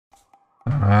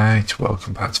Alright,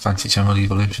 welcome back to Fantasy Channel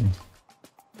Evolution.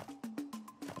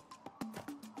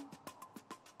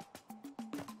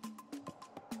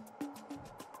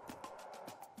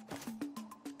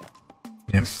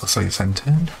 Yep, looks like it's end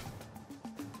turn.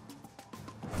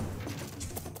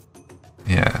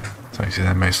 Yeah, so you see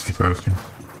they're mostly broken.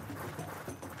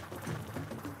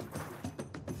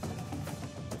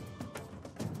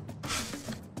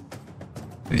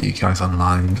 But you guys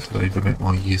online are a bit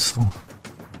more useful.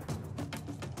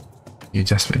 You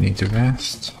desperately need to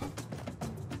rest.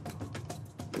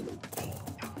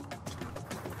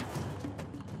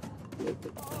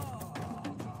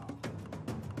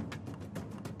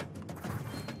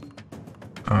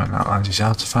 Alright, that lands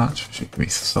artifact, which can be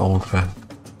sold for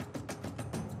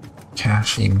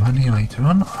cashy money later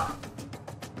on.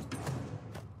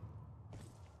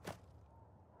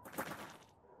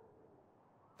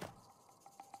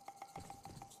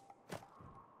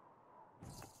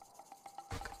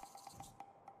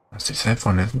 That's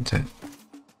everyone, isn't it?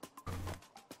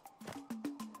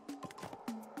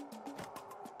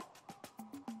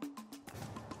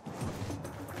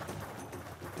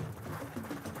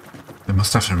 They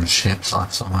must have some ships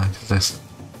like somewhere, because there's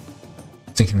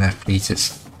thinking their fleet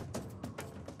is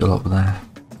still up there.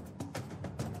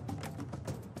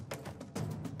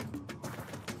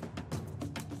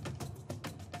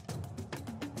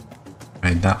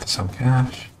 Made that for some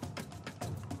cash.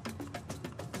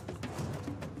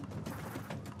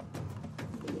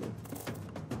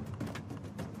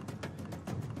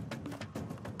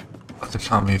 But I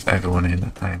can't move everyone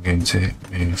in, I'm going to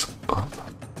move up.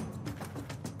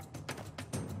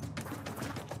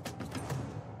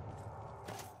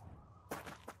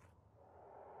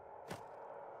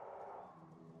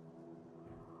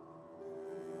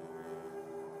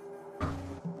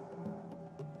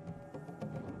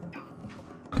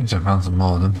 I found some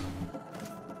more of them.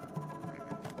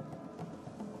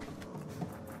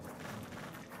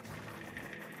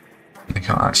 They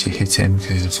can't actually hit him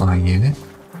because he's a flying unit.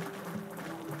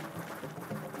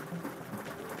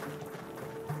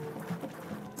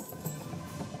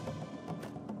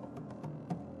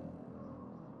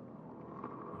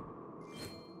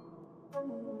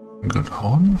 Good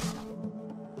horn.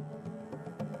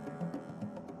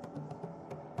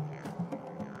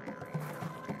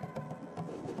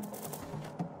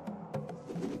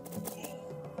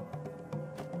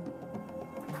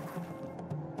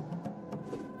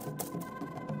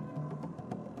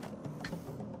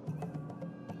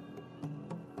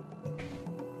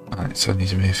 Right, so I need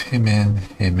to move him in,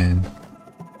 him in.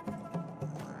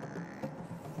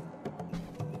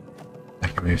 I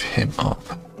can move him up.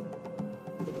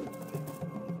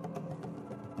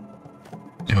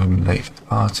 I'm late for the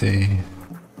party.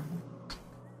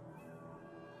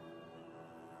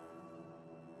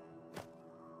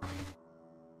 I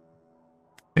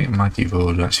think Mighty Evoulution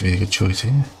would actually be a good choice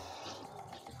here.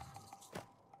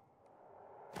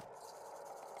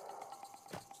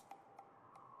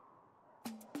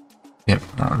 Yep,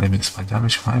 that limits my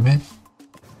damage quite a bit.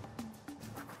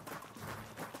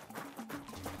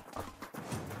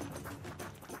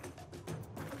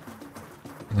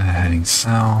 They're heading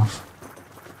south.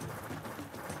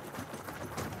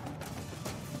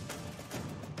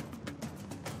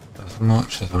 As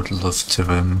much as I would love to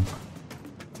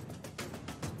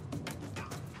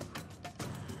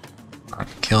I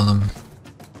could kill them.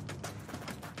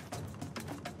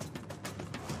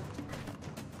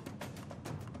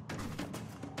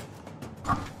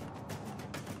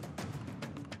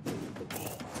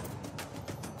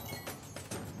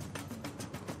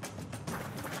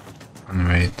 And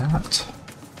raid that.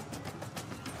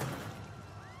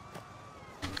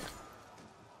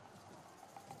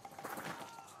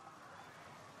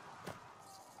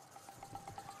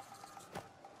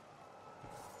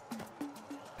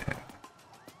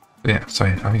 Yeah,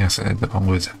 sorry, I think I said the wrong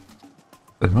words.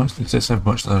 There's so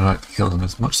much that I'd like to kill them,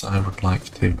 as much that I would like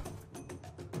to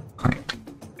like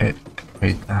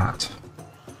raid that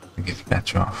and get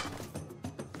better off.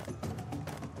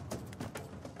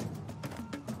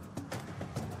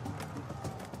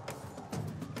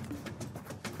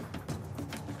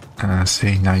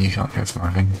 See, now you can't go for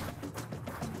my thing.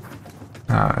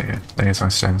 Ah, there you go. There's my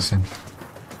stones in.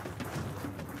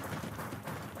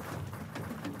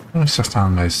 At least I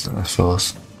found most of the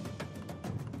force.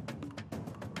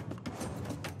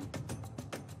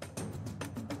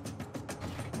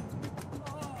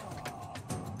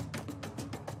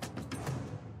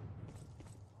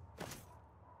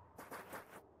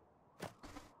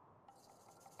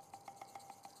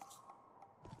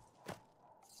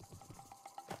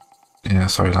 Yeah,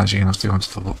 sorry lads, you're gonna have to go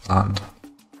onto the land.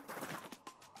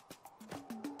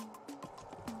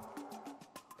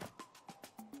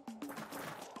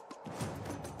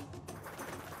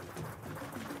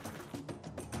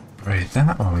 Raid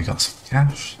that while we got some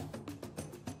cash.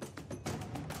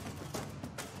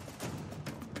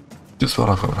 Just while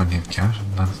I've got plenty of cash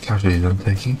and the casualties I'm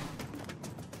taking.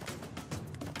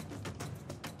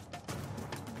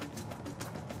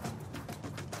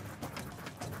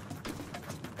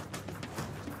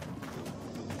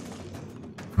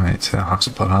 Right, so I'll have to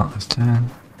pull out this turn.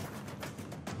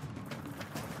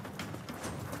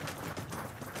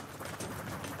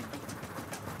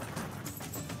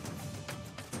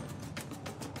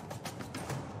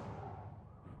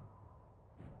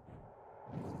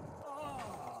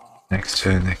 Next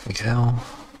turn they can kill.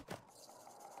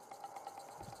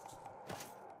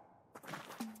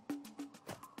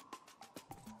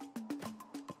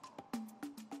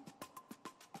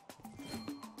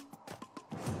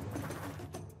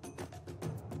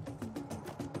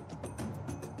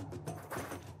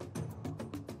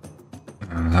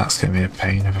 And that's going to be a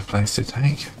pain of a place to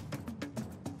take.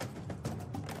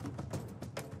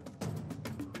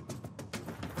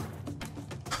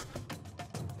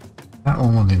 That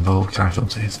one will involve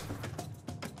casualties.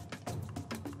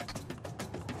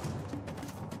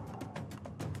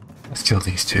 Let's kill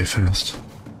these two first.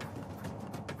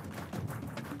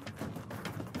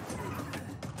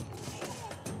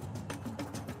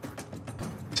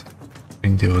 We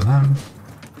can deal with them.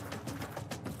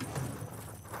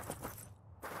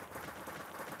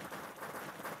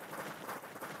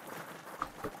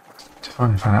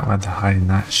 Trying to find out where they're hiding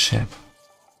that ship.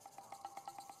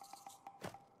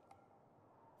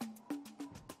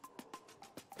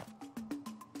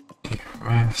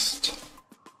 Rest.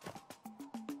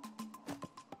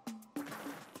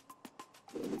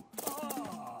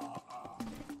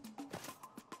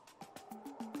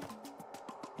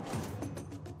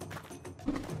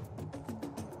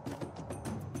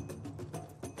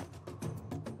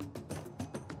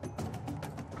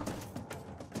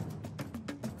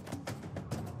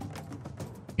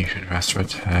 You should rest,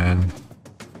 return.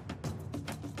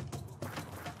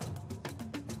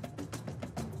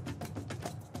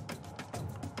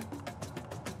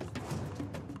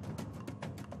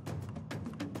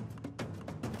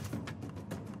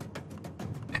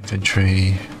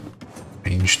 Infantry,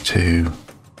 range 2.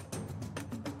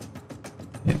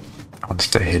 Yeah, I want to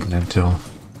stay hidden until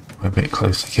we're a bit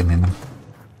close to killing them.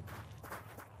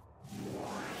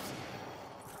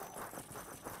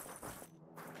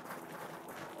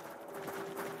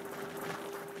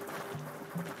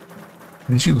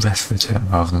 I need you rest for the turn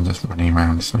rather than just running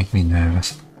around, it's making me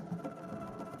nervous.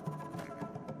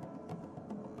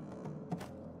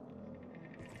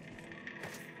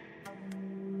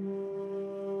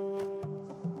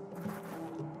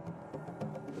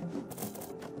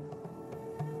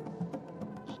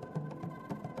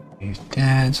 He's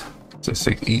dead. Just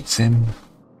like eats him.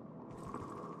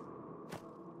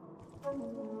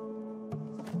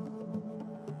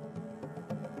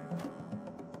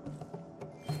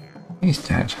 He's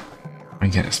dead. We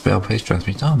get a spell page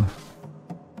transmute armor.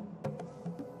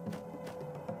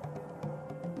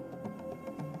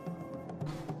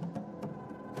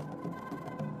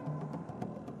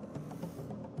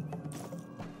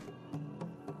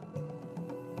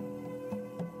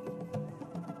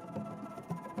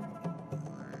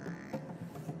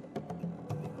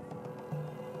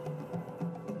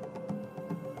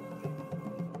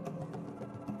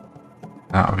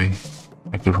 That'll be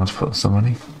a good one to put some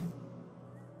money.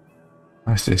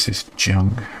 Most of this is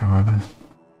junk, however.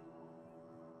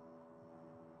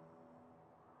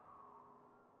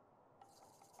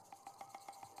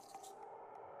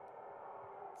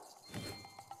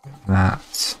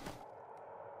 That.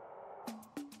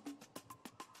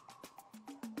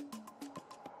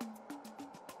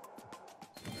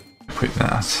 Equip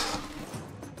that.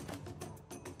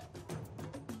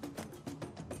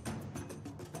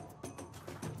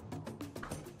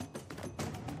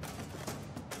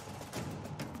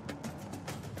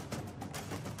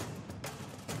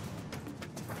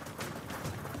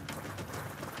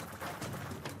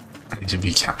 I need to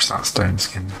recapture that stone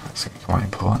skin, that's going to be quite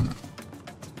important.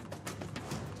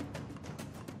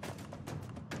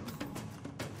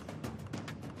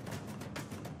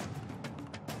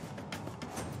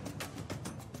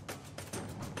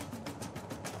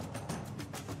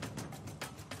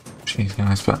 These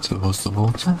guys back towards the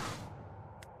water.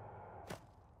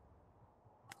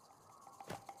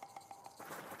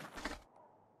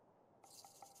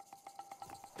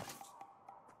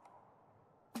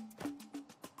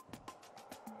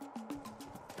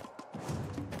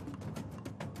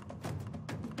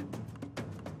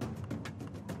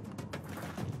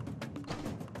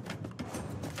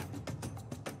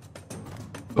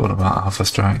 All about alpha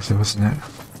strikes, wasn't it?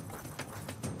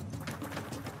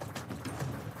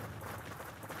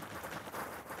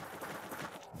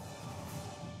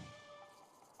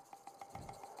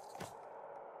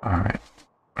 Alright,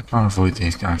 I can't avoid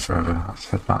these guys forever. Let's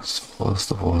head back towards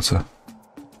the water.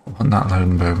 I'll hunt that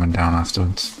lone bowman down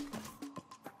afterwards.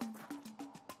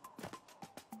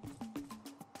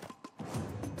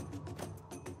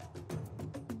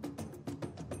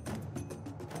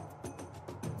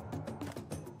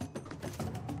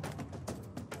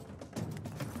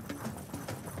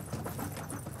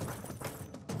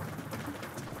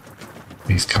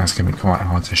 These guys can be quite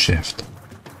hard to shift.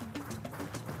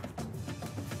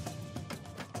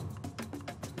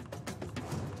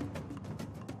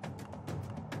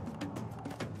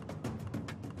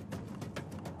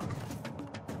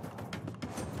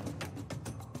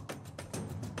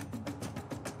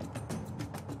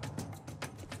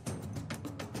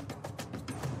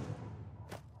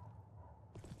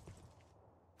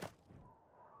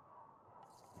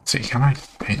 See, can I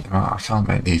bait them out? I can't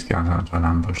bait these guys out into an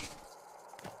ambush.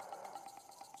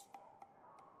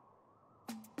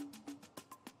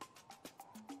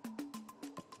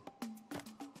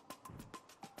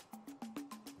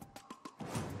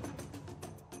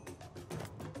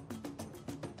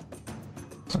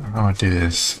 So how I do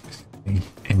this is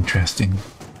interesting.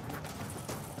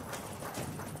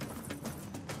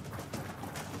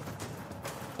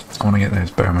 I want to get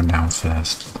those bowmen down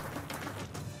first.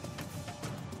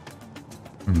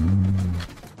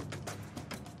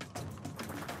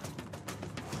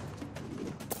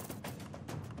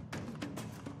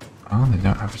 Oh, they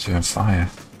don't have to fire.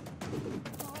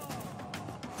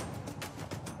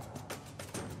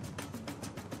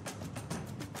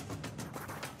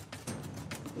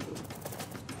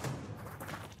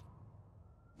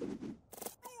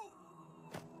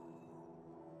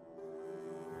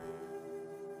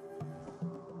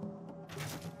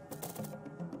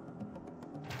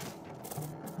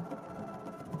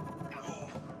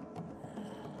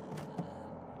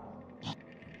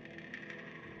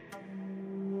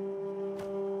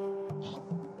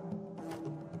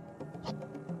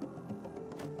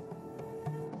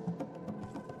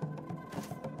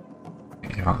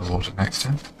 Get out of the water next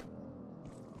time.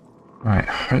 Right,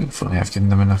 hopefully I've given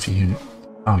them enough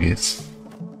targets.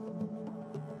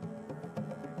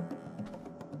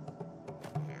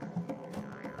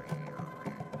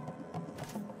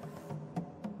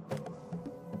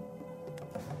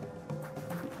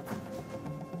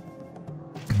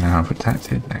 Now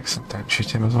protected, excellent, don't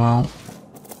shoot him as well.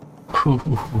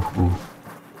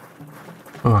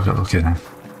 Oh, I got lucky there.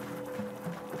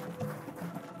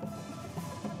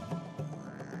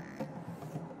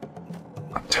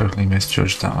 I totally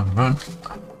misjudged that one, run.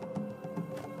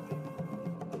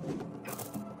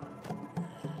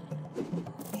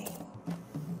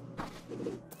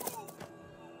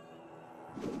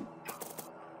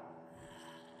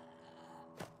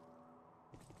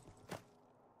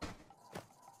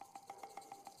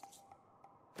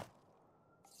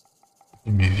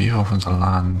 You move you off onto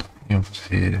land, you over to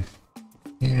here.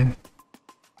 Here.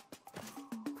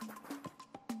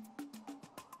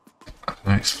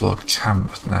 An explored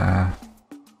camp there.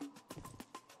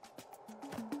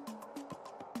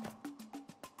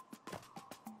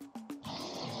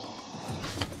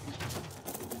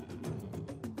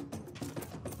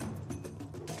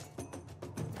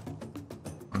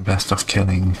 Best of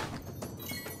killing.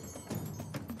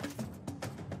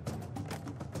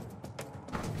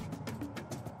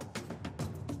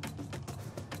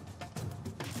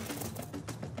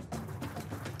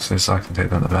 So I can take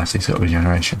down the best, he's got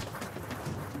regeneration.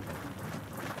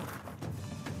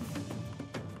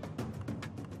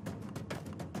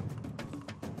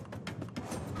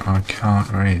 I can't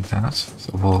read that. It's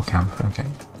a wall camp, okay.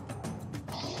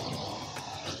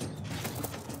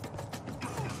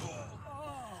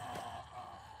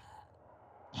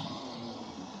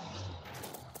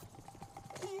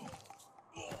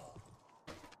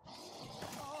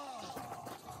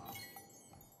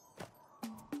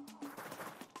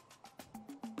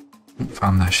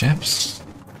 Found their ships.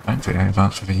 Hopefully I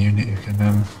advance with a unit who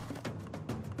can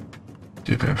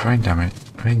do a bit of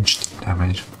ranged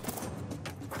damage.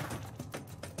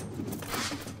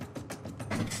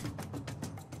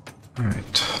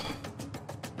 Right.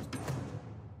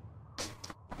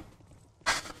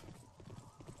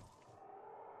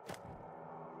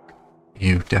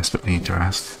 You desperately need to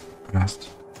rest.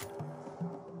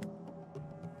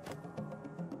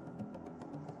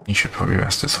 You should probably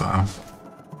rest as well.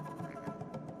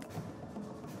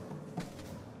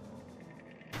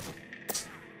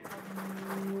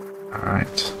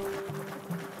 Alright.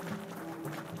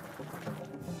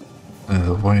 There's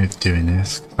a way of doing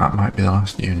this. That might be the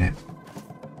last unit.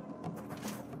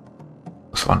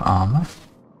 What's on armor?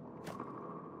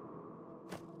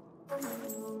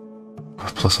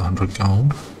 Plus 100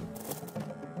 gold.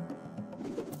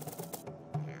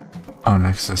 Oh,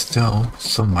 next there's still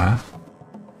somewhere.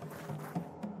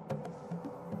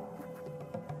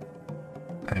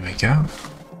 There we go.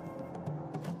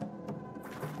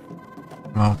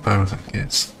 More bow that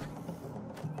gets.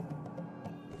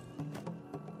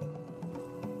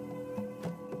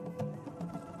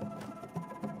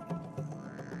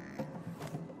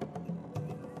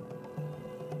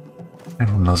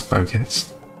 Everyone loves bow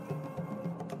kits.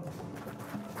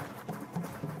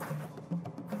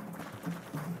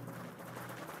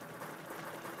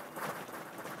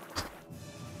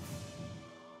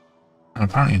 And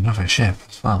apparently another ship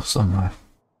as well somewhere.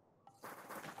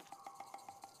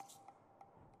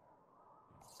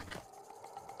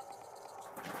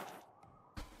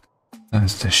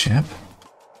 There's the ship.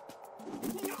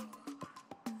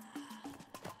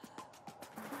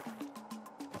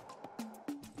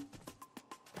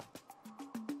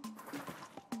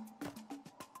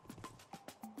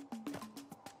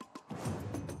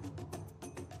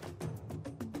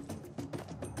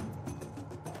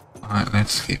 Alright,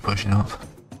 let's keep pushing up.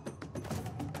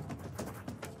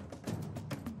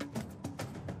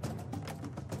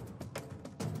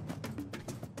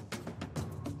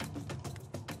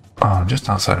 Oh, just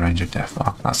outside range of death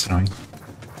mark, that's annoying.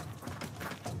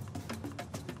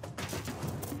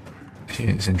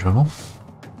 He's in trouble.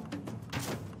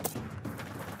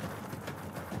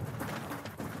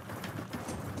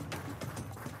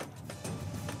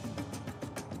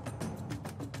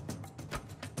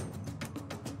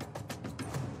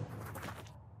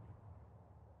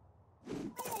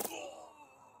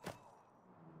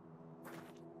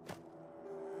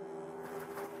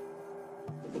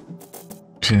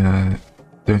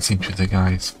 Don't seem to be the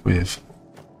guys with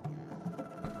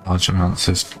large amounts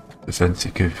of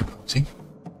defensive capability.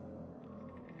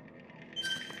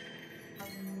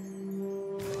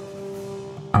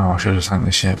 Oh, I should have sank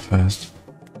the ship first.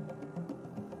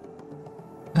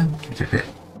 He did it.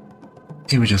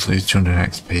 He would just lose 200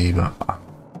 XP, but I'm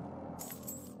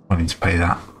willing to pay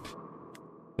that.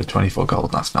 For 24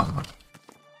 gold, that's not much.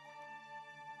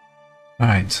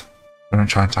 Alright, we're going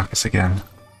to try and attack us again.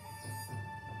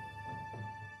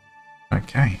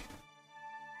 Okay.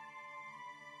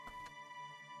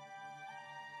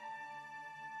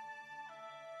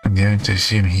 I'm going to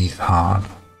assume he's hard.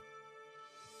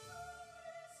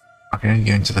 I can only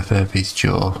go into the third piece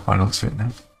jaw by the looks of it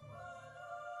now.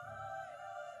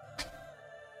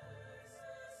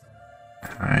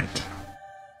 Alright.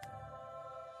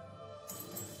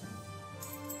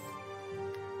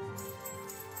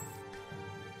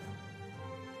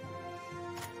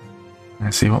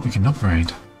 Let's see what we can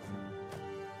upgrade.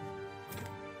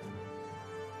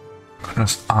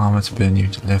 Just armor to burn you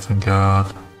to live and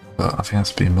guard, but I think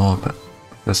that's be more but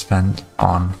they're spent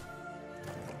on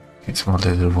some more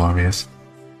little warriors.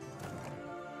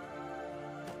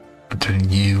 I'm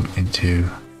turning you into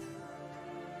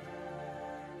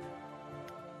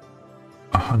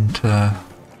a hunter.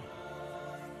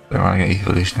 So when I get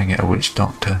evolution I get a witch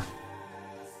doctor.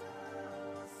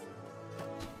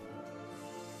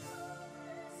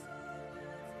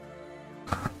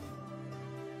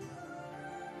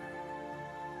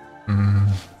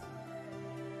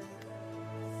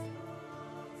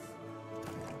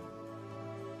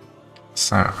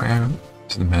 So if I go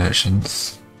to the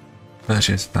merchants,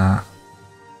 purchase that.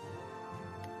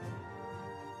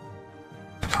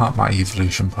 I can't buy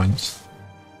evolution points.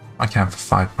 I can for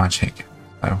 5 magic,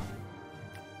 though.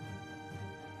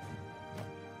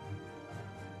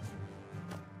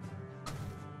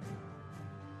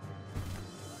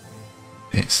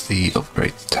 It's the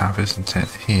upgrade tab, isn't it,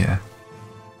 here?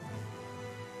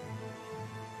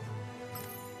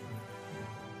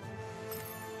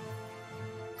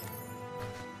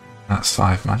 That's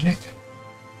 5 magic.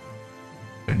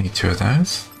 Don't need 2 of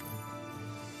those.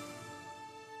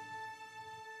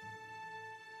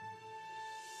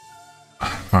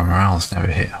 My morale's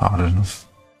never hit hard enough.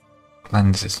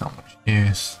 Cleanse is not much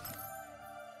use.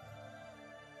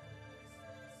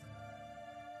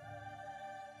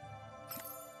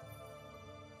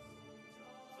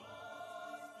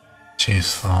 It's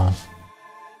useful.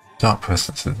 Dark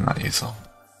presence isn't that useful.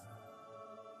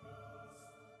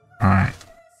 Alright.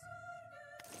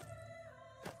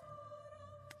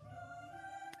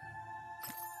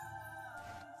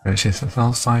 Purchase the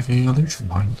first 5 evolution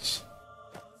points.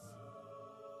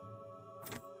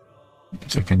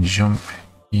 So I can jump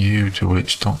you to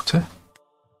Witch Doctor.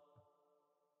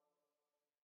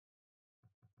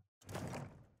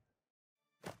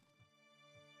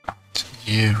 And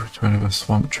you to another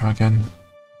Swamp Dragon.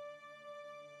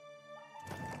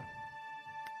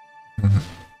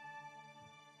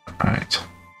 Right.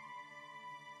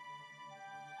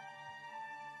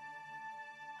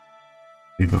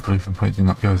 The blueprint point did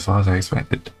not go as far as I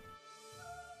expected.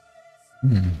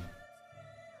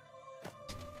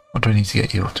 What do I need to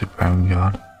get you up to,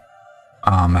 Boneyard?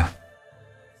 Armour.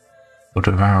 For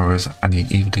Devourers, I need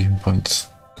Evoulution points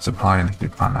supply in a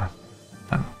good manner.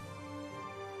 Oh.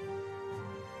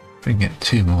 If we can get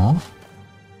 2 more.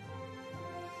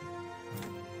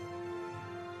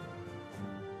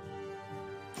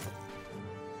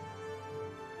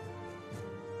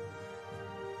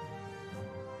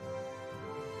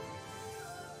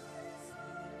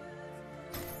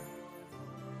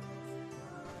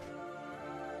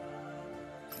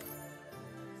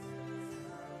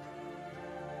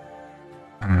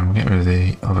 And then we'll get rid of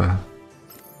the other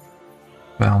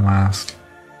bell mask.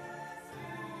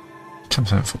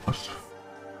 10% forward.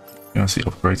 You want to see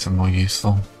upgrades are more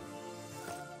useful.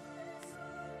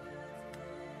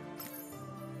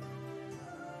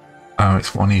 Oh,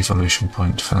 it's 1 evolution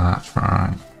point for that,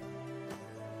 right.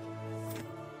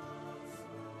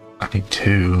 I need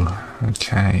 2,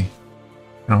 okay.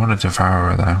 I don't want a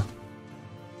Devourer though.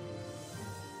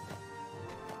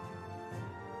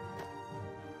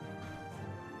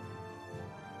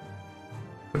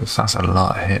 Because that's a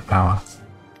lot of hit power.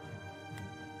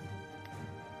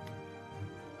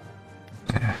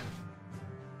 Yeah.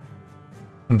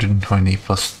 120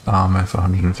 plus armor for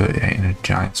 138 in a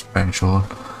giant special.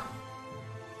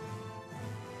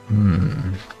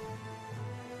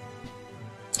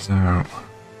 So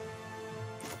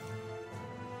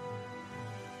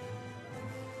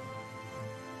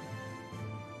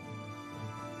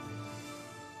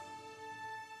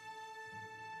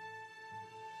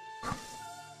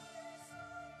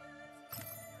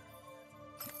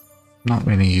not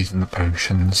really using the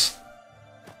potions.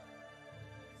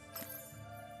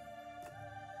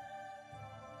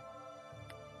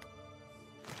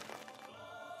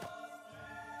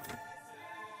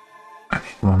 I need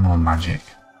 1 more magic.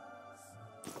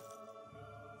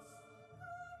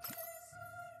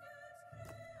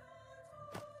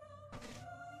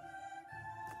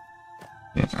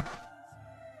 Yeah.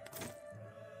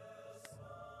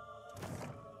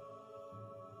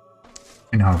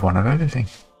 You know, I've 1 of everything.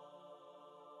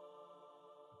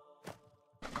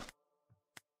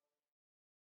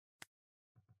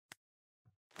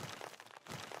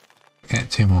 Get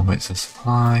 2 more bits of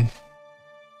supply.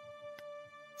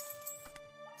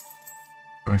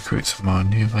 Recruit some more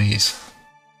newbies.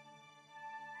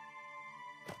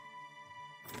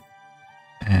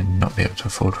 And not be able to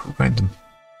afford to upgrade them.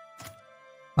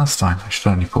 That's fine, I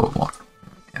should only put 1.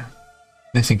 Yeah.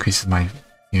 This increases my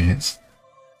units.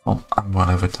 Well, I'm well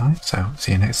over time, so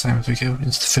see you next time as we go into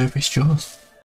the furry stores.